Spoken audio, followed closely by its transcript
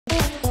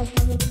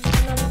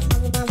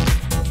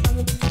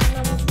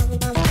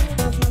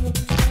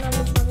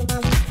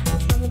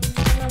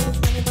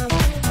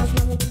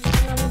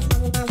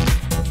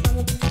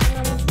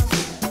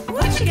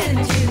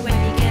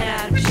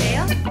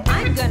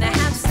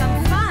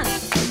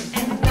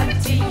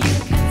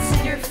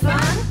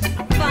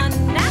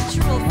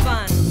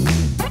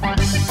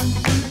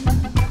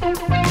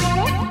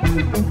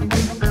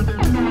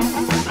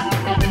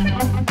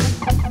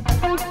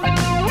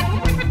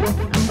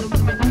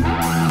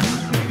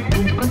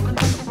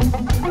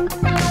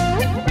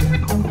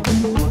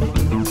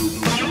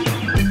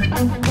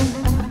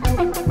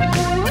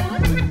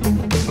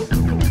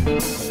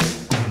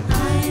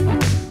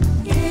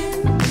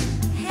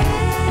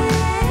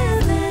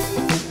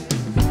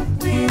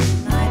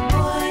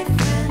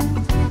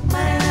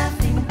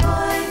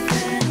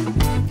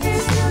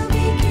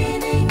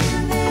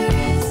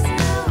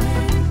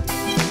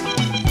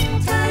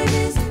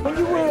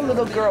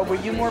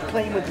more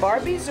playing with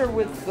Barbies or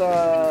with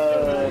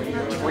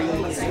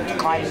trees,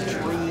 climbing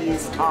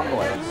trees,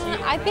 tomboy?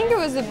 I think it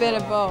was a bit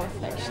of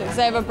both, actually, because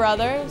I have a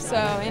brother, so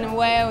in a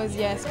way I was,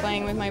 yes,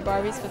 playing with my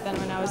Barbies, but then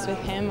when I was with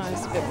him, I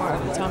was a bit more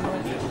of a tomboy.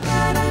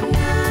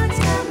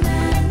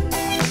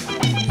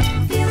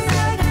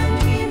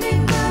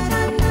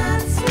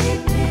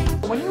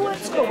 When you were at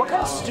school, what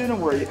kind of student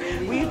were you?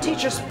 Were you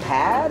teacher's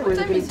pet? Were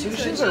you getting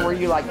tuitions, or were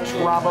you like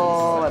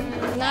trouble?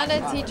 Not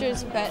a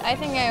teacher's pet. I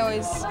think I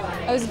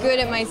was good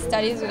at my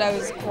studies, but I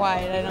was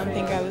quiet. I don't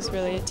think I was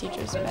really a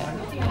teacher's pet.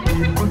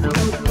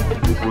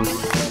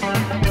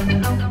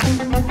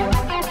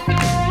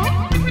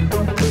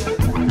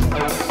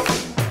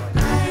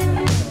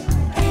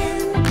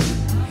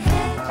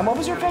 And what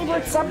was your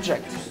favorite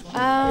subject?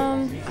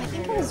 I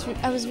think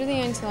I was really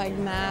into like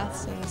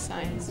maths and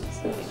science.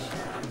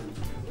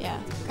 Yeah,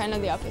 kind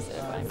of the opposite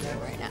of what I'm doing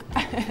right now.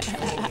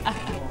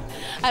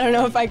 I don't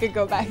know if I could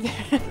go back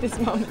there at this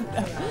moment,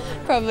 though.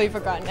 Probably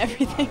forgotten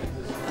everything.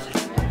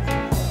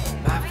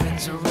 My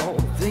friends are all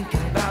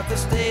thinking about the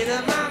state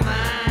of my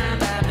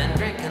mind. I've been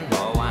drinking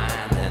more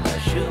wine than I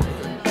should.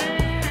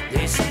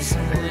 They say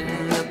some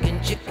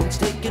wooden-looking chickens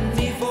taking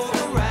me for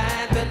a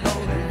ride, but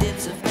Lord,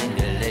 it's a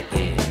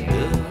finger-licking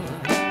good.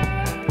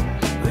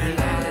 Well,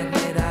 I'll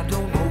admit I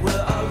don't know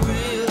where I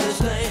really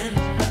stand,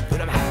 but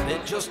I'm happy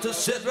just to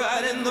sit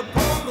right in the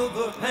palm of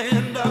her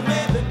hand. I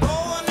may be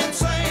going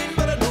insane,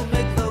 but I don't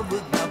make love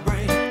with my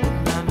brain.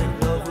 And I'm in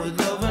love with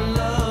love and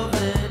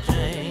lovely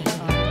Jane.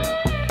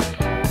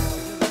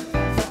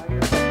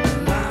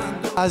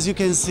 As you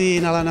can see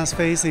in Alana's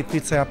face, it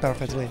fits her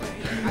perfectly.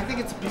 I think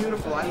it's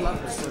beautiful. I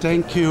love this.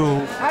 Thank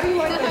you. How do you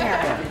like the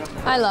hair?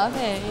 I love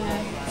it,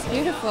 yeah. It's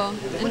beautiful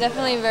and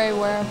definitely very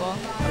wearable.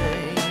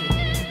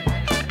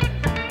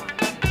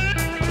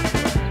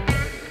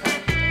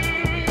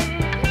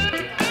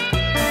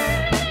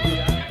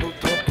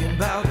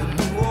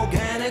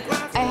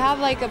 I have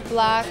like a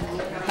black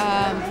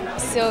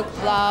silk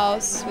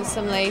blouse with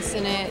some lace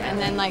in it, and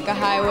then like a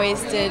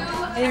high-waisted,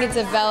 I think it's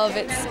a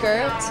velvet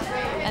skirt,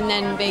 and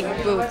then big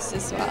boots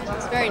as well.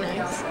 It's very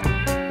nice.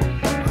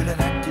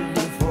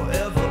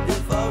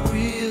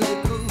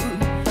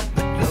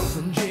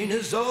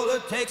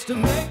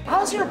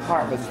 How's your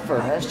apartment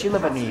furnished? You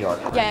live in New York.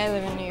 Yeah, I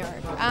live in New York.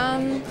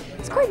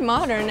 It's quite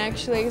modern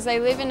actually, because I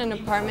live in an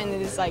apartment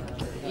that is like,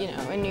 you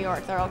know, in New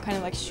York, they're all kind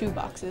of like shoe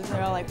boxes.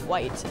 They're all like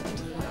white and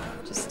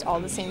just all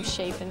the same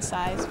shape and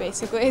size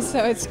basically.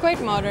 So it's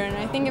quite modern.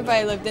 I think if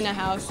I lived in a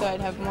house, so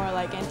I'd have more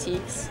like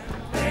antiques.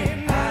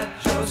 I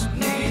just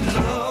need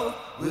love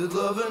with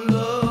love and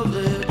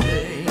lovely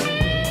Jane.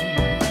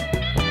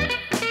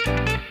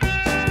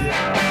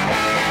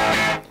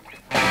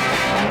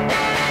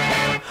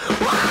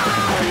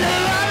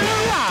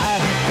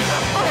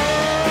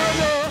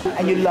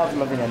 And you love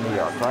living in New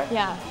York, right?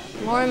 Yeah,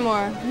 more and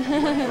more.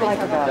 What do you like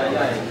about it?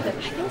 I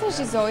think there's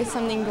just always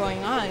something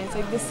going on. It's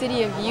like the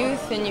city of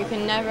youth, and you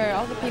can never,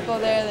 all the people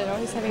there, they're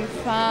always having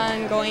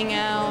fun, going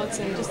out,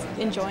 and just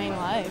enjoying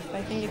life.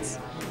 I think it's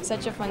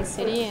such a fun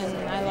city, and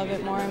I love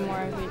it more and more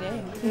every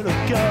day. Little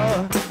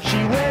girl,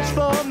 she waits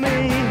for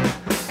me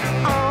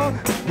on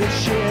the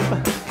ship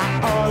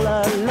all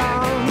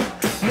along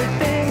the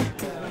thing.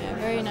 Yeah,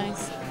 very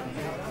nice.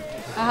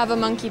 I have a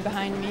monkey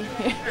behind me.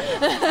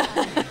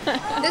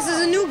 This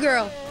is a new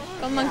girl.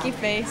 A monkey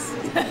face.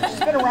 She's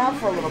been around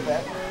for a little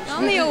bit.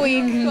 Only a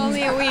week.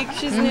 Only a week.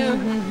 She's new.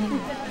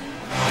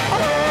 Oh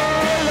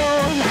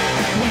Lord,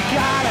 we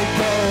gotta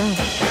go.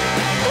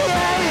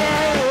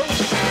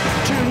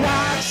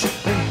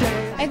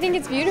 I think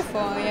it's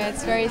beautiful. Yeah,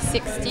 it's very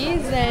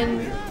 60s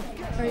and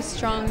very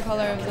strong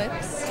color of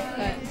lips,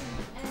 but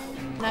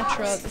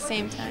natural at the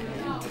same time.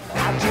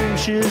 I dream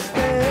she's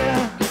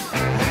there.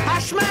 I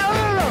smell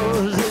the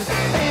roses in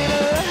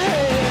her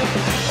hair.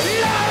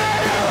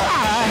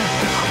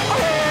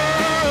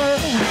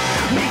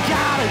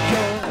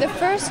 The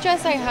first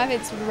dress I have,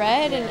 it's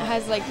red and it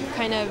has like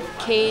kind of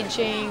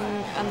caging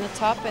on the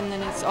top, and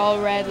then it's all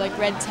red, like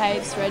red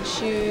tights, red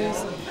shoes.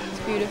 It's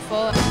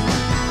beautiful.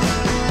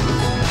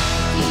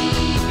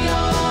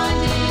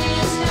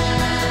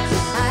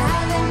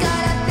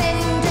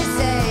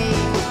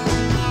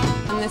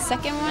 And the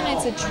second one,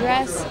 it's a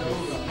dress.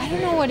 I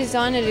don't know what is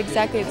on it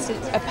exactly. It's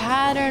a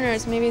pattern, or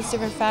maybe it's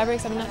different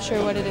fabrics. I'm not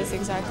sure what it is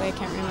exactly. I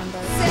can't remember.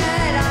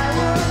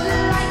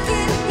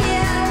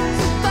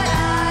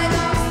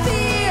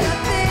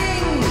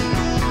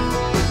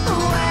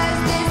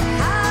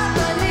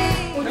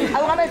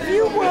 Alana, if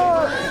you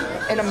were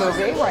in a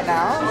movie right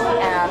now,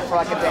 and for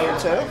like a day or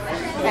two,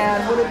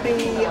 and would it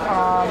be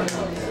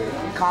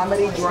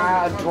comedy,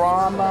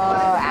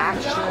 drama,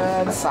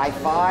 action,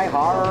 sci-fi,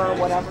 horror,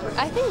 whatever?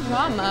 I think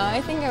drama.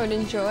 I think I would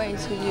enjoy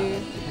to do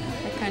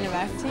that kind of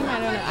acting. I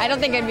don't know. I don't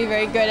think I'd be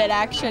very good at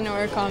action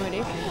or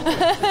comedy, but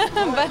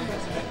I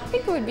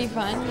think it would be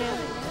fun. Yeah,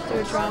 do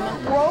a drama.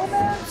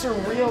 Romance or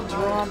real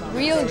drama?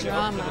 Real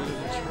drama.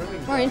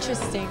 More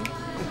interesting.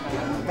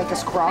 Make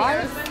us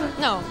cry?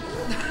 No.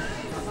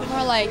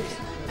 More like,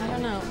 I I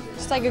don't know,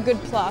 just like a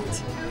good plot,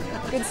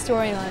 good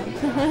storyline.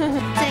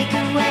 Take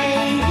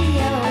away the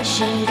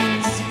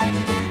oceans,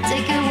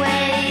 take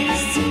away the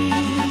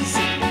seas,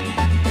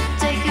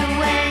 take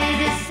away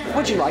the sun.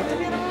 Would you like to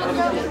be?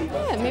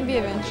 Yeah, maybe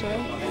eventually.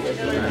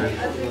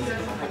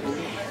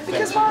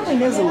 Because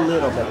modeling is a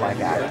little bit like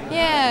acting.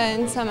 Yeah,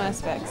 in some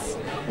aspects.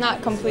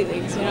 Not completely,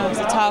 because you don't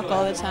have to talk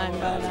all the time,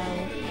 but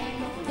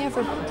yeah,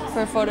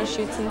 for photo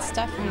shoots and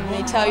stuff, and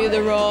they tell you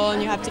the role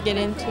and you have to get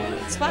into it.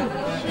 It's fun.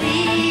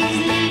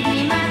 Please leave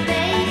me, my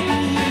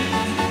baby.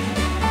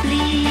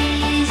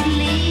 Please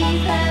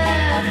leave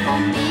her for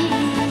me.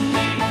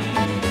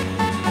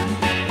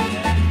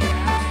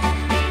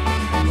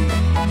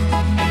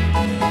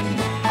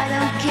 I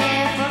don't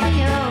care for the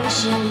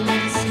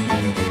oceans.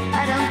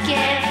 I don't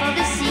care for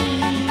the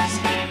seas.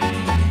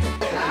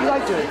 You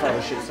like doing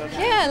photo shoots, don't you?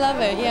 Yeah, I love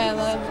it. Yeah, I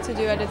love to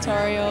do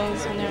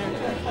editorials, and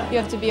you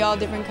have to be all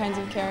different kinds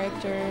of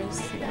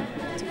characters,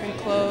 different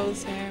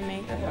clothes, hair,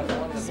 makeup.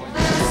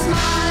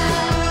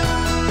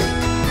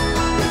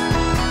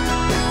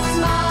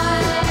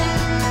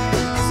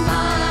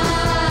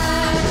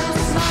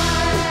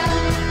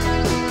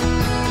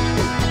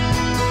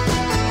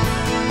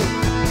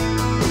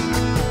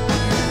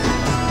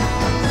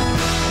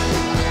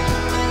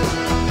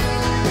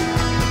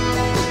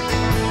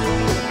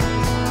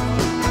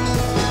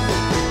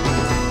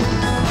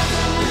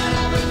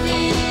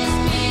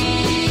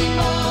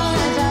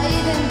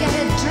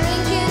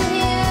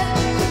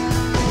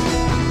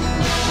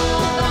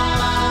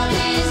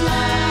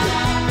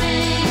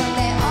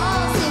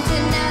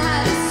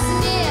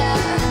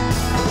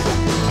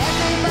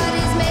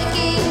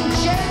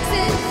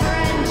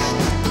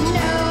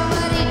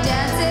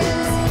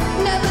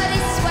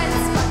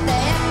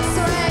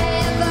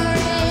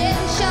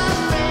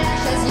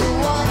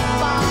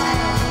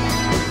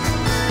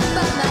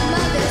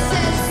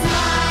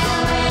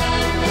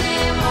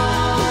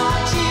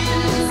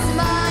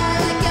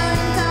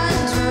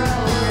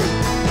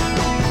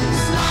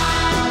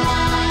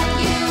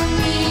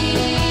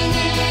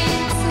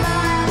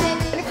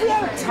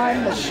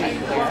 Machine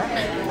here,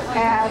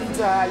 and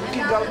you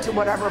can go to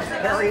whatever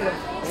period of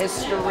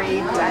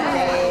history,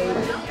 decade.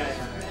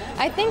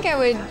 I think I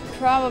would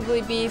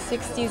probably be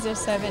 60s or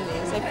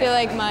 70s. I feel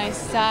like my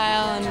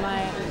style and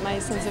my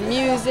sense of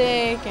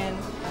music, and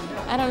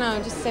I don't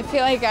know, just I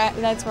feel like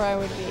that's where I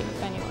would be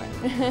if anywhere.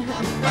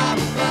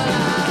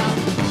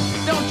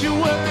 Don't you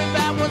worry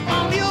about what's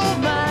on your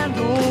mind,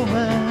 oh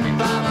man.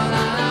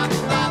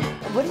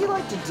 What do you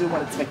like to do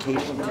when it's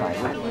vacation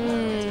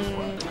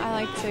time?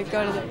 I like to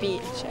go to the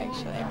beach,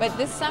 actually. But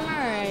this summer,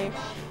 I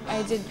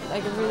did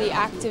like a really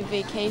active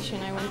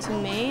vacation. I went to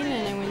Maine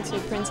and I went to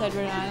Prince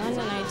Edward Island,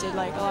 and I did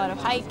like a lot of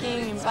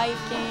hiking and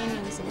biking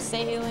and some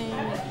sailing.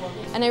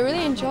 And I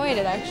really enjoyed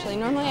it, actually.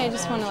 Normally I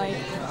just want to like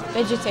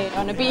vegetate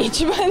on a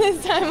beach, but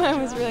this time I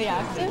was really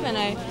active, and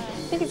I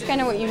think it's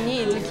kind of what you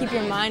need to keep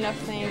your mind off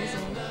things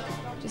and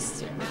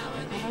just, I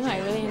don't know, I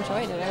really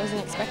enjoyed it. I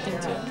wasn't expecting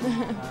to.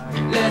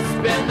 Let's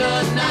spend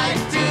the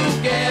night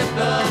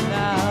together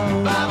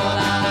now.